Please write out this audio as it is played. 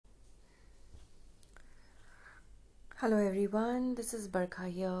Hello everyone, this is Barkha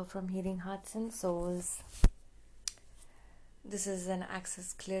here from Healing Hearts and Souls. This is an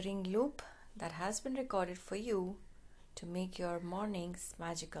access clearing loop that has been recorded for you to make your mornings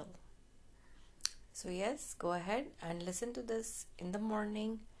magical. So yes, go ahead and listen to this in the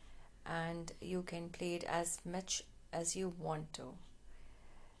morning and you can play it as much as you want to.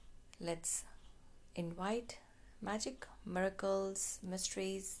 Let's invite magic, miracles,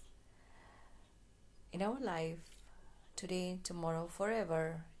 mysteries in our life today, tomorrow,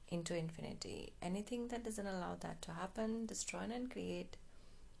 forever, into infinity. Anything that doesn't allow that to happen, destroy and create,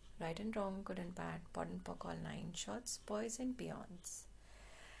 right and wrong, good and bad, pot and pock, all nine shorts, boys and beyonds.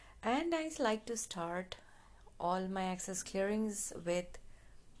 And I like to start all my access clearings with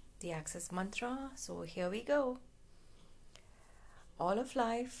the access mantra. So here we go. All of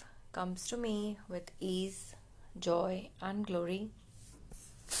life comes to me with ease, joy and glory.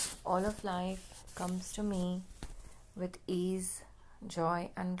 All of life comes to me with ease, joy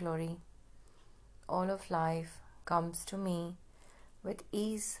and glory. All of life comes to me with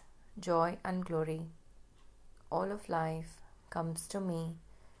ease, joy and glory. All of life comes to me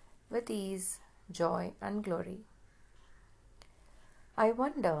with ease, joy and glory. I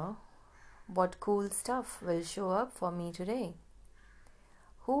wonder what cool stuff will show up for me today.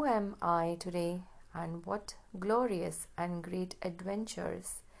 Who am I today and what glorious and great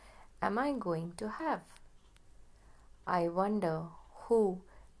adventures am I going to have? I wonder who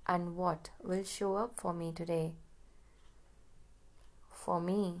and what will show up for me today. For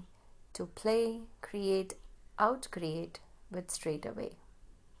me to play, create, outcreate with straight away.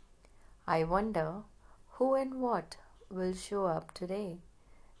 I wonder who and what will show up today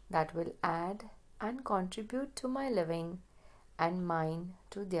that will add and contribute to my living and mine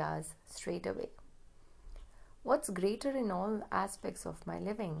to theirs straight away. What's greater in all aspects of my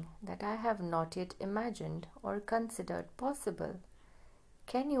living that I have not yet imagined or considered possible?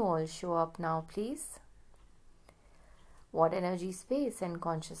 Can you all show up now, please? What energy, space, and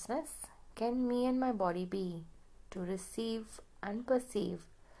consciousness can me and my body be to receive and perceive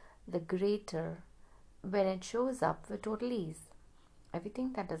the greater when it shows up with total ease?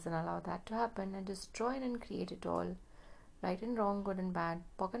 Everything that doesn't allow that to happen and destroy and create it all, right and wrong, good and bad,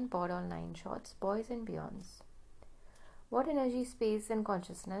 pock and pod, all nine shorts, boys and beyonds. What energy, space, and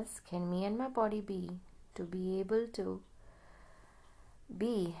consciousness can me and my body be to be able to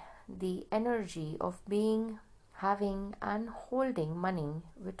be the energy of being, having, and holding money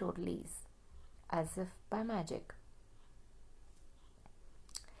with total ease, as if by magic?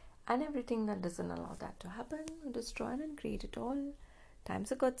 And everything that doesn't allow that to happen, destroy and create it all,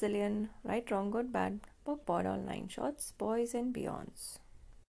 times a godzillion, right, wrong, good, bad, pock, pod, all nine shorts, boys and beyonds.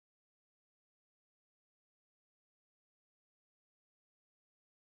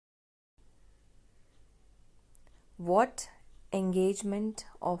 What engagement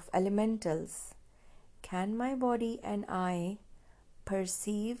of elementals can my body and I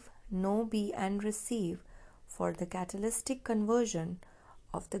perceive, know, be, and receive for the catalytic conversion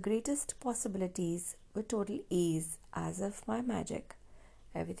of the greatest possibilities with total ease, as if by magic?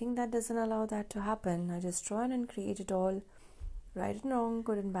 Everything that doesn't allow that to happen, I destroy and create it all, right and wrong,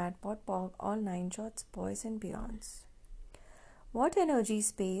 good and bad, pot, pock, all nine shorts, boys and beyonds. What energy,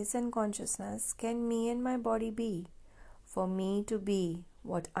 space, and consciousness can me and my body be for me to be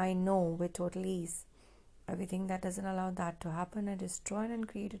what I know with total ease? Everything that doesn't allow that to happen, I destroy and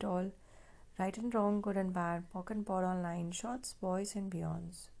create it all, right and wrong, good and bad, pock and pod, all nine shorts, boys and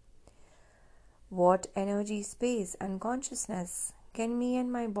beyonds. What energy, space, and consciousness can me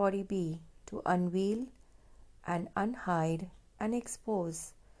and my body be to unveil and unhide and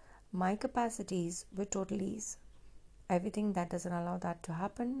expose my capacities with total ease? Everything that doesn't allow that to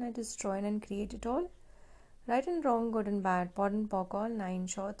happen, I destroy and create it all, right and wrong, good and bad, pod and pock, all nine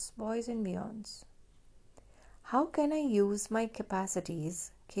shorts, boys and beyonds. How can I use my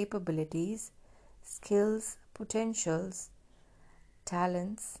capacities, capabilities, skills, potentials,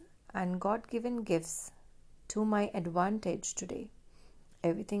 talents, and God-given gifts to my advantage today?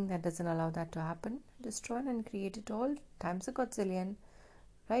 Everything that doesn't allow that to happen, destroy and create it all, times a godzillion,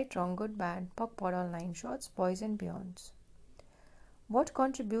 right, wrong, good, bad, pock, pod, all nine shorts, boys and beyonds. What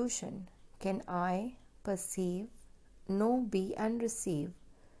contribution can I perceive, know, be, and receive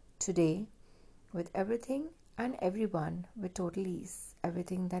today with everything and everyone with total ease?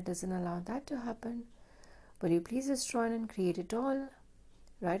 Everything that doesn't allow that to happen, will you please destroy and create it all,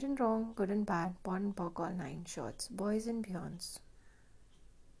 right and wrong, good and bad, pot and pock, all nine shorts, boys and beyonds.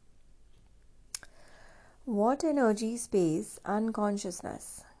 What energy, space, and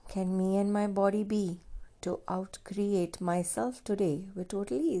consciousness can me and my body be to outcreate myself today with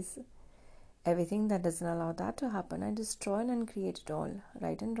total ease? Everything that doesn't allow that to happen, I destroy and uncreate it all.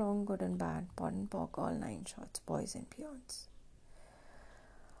 Right and wrong, good and bad, pot and pock, all nine shorts, boys and beyonds.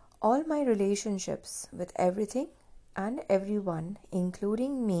 All my relationships with everything and everyone,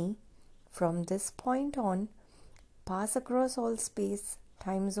 including me, from this point on, pass across all space,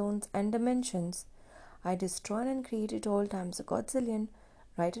 time zones, and dimensions. I destroy and create it all times a godzillion.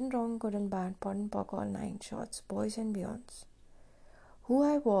 Right and wrong, good and bad, pot and pock, all nine shorts, boys and beyonds. Who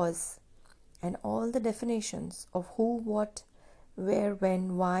I was, and all the definitions of who, what, where,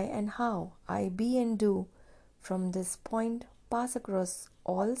 when, why, and how I be and do from this point pass across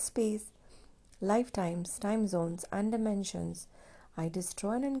all space, lifetimes, time zones, and dimensions. I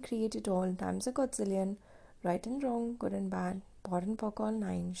destroy and create it all times a godzillion. Right and wrong, good and bad, pot and pock, all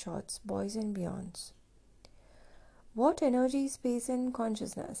nine shorts, boys and beyonds. What energy, space, and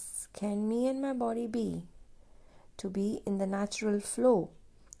consciousness can me and my body be to be in the natural flow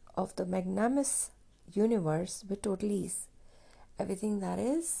of the magnanimous universe with total ease? Everything that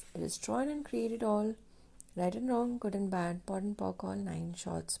is, destroy and create it all. Right and wrong, good and bad, pot and pock, all nine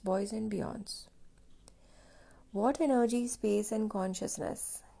shorts, boys and beyonds. What energy, space, and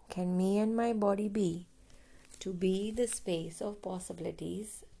consciousness can me and my body be to be the space of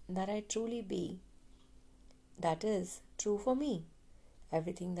possibilities that I truly be? That is true for me.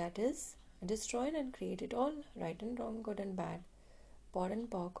 Everything that is, destroy and create it all. Right and wrong, good and bad, pot and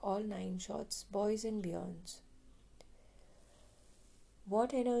pock, all nine shorts, boys and beyonds.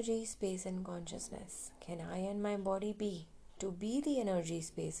 What energy, space, and consciousness can I and my body be to be the energy,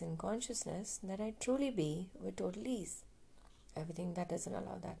 space, and consciousness that I truly be with total ease? Everything that doesn't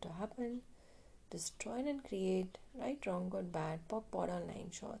allow that to happen, destroy and create. Right, wrong, good, bad, pock, pot, all nine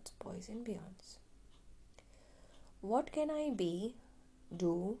shorts, boys and beyonds. What can I be,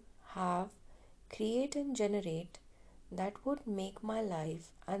 do, have, create, and generate that would make my life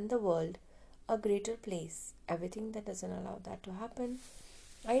and the world a greater place? Everything that doesn't allow that to happen,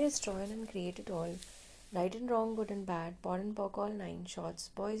 I destroy and create it all. Right and wrong, good and bad, pot and pock, all nine shorts,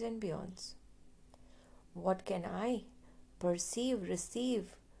 boys and beyonds. What can I perceive,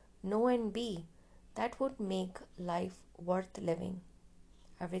 receive, know, and be that would make life worth living?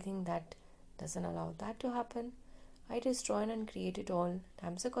 Everything that doesn't allow that to happen, I destroy and create it all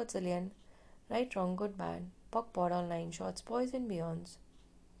times a godzillion. Right, wrong, good, bad, pock, pot, all nine shorts, boys and beyonds.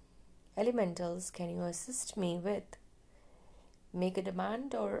 Elementals, can you assist me with? Make a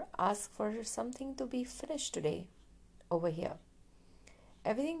demand or ask for something to be finished today over here.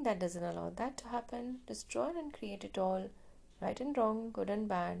 Everything that doesn't allow that to happen, destroy and create it all. Right and wrong, good and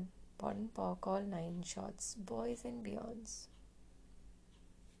bad, pot and pock, all nine shorts, boys and beyonds.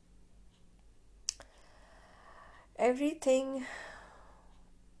 Everything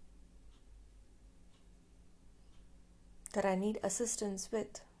that I need assistance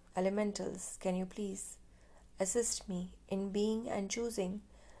with, elementals, can you please assist me in being and choosing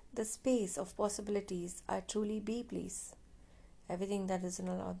the space of possibilities I truly be, please? Everything that doesn't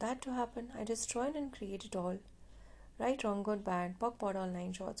allow that to happen, I destroy and create it all. Right, wrong, good, bad, pock, pot, all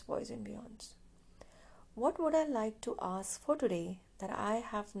nine shorts, boys and beyonds. What would I like to ask for today that I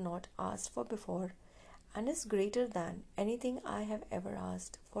have not asked for before and is greater than anything I have ever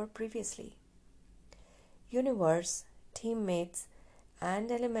asked for previously? Universe, teammates,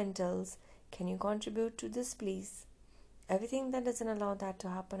 and elementals, can you contribute to this, please? Everything that doesn't allow that to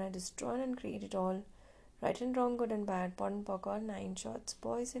happen, I destroy and create it all. Right and wrong, good and bad, pot and pock, all nine shorts,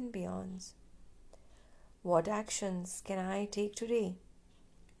 boys and beyonds. What actions can I take today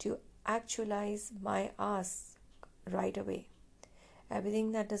to actualize my ask right away?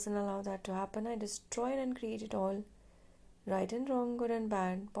 Everything that doesn't allow that to happen, I destroy and create it all. Right and wrong, good and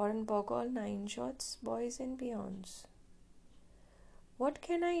bad, pot and pock, all nine shorts, boys and beyonds. What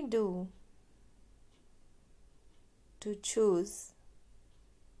can I do to choose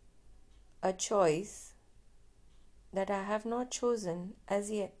a choice that I have not chosen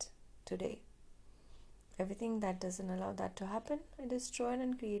as yet today? Everything that doesn't allow that to happen, I destroy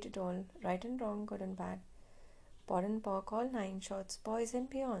and create it all. Right and wrong, good and bad, pot and pock, all nine shorts, boys and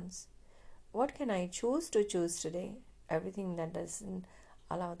beyonds. What can I choose to choose today? Everything that doesn't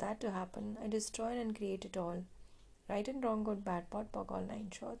allow that to happen, I destroy and create it all. Right and wrong, good, bad, pot, pock, all nine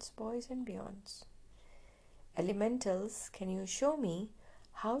shorts, boys and beyonds. Elementals, can you show me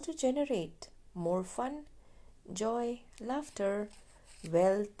how to generate more fun, joy, laughter,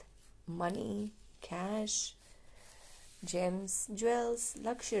 wealth, money, cash, gems, jewels,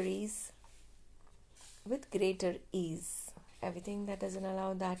 luxuries with greater ease? Everything that doesn't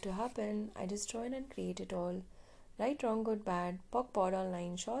allow that to happen, I destroy and create it all. Right, wrong, good, bad, pock, pot, all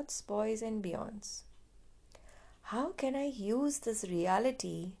nine shorts, boys and beyonds. How can I use this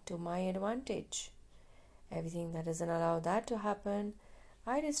reality to my advantage? Everything that doesn't allow that to happen,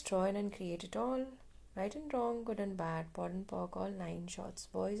 I destroy and create it all. Right and wrong, good and bad, pot and pock, all nine shorts,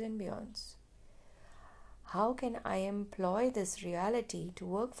 boys and beyonds. How can I employ this reality to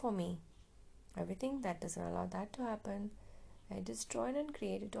work for me? Everything that doesn't allow that to happen, I destroy and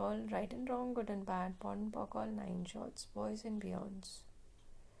create it all. Right and wrong, good and bad, pot and pock, all nine shorts, boys and beyonds.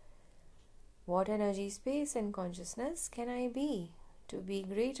 What energy, space, and consciousness can I be to be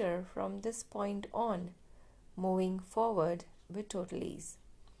greater from this point on, moving forward with total ease?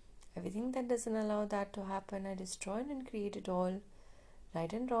 Everything that doesn't allow that to happen, I destroy and create it all.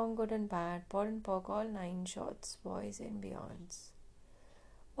 Right and wrong, good and bad, pot and pock, all nine shorts, boys and beyonds.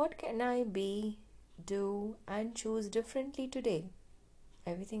 What can I be, do, and choose differently today?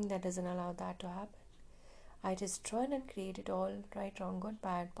 Everything that doesn't allow that to happen, I destroy and create it all. Right, wrong, good,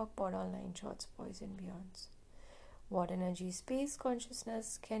 bad, pock, pot, all nine shorts, boys and beyonds. What energy, space,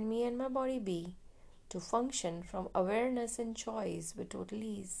 consciousness can me and my body be to function from awareness and choice with total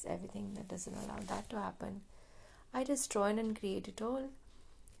ease? Everything that doesn't allow that to happen, I destroy and create it all.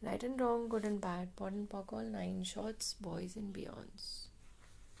 Right and wrong, good and bad, pot and pock, all nine shorts, boys and beyonds.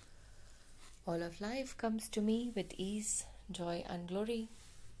 All of life comes to me with ease, joy, and glory.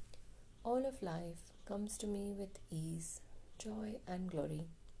 All of life comes to me with ease, joy, and glory.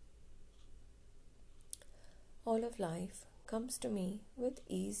 All of life comes to me with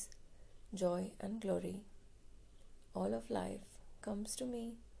ease, joy, and glory. All of life comes to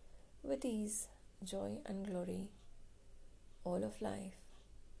me with ease, joy, and glory. All of life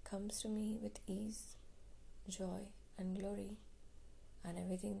comes to me with ease, joy, and glory. And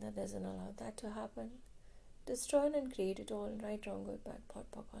everything that doesn't allow that to happen, destroy and create it all. Right, wrong, good, bad,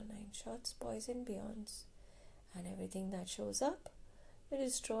 pot, pock, all nine shorts, boys and beyonds. And everything that shows up, we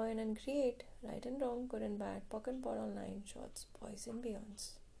destroy and create. Right and wrong, good and bad, pock and pot, all nine shorts, boys and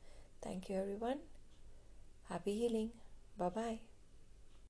beyonds. Thank you, everyone. Happy healing. Bye-bye.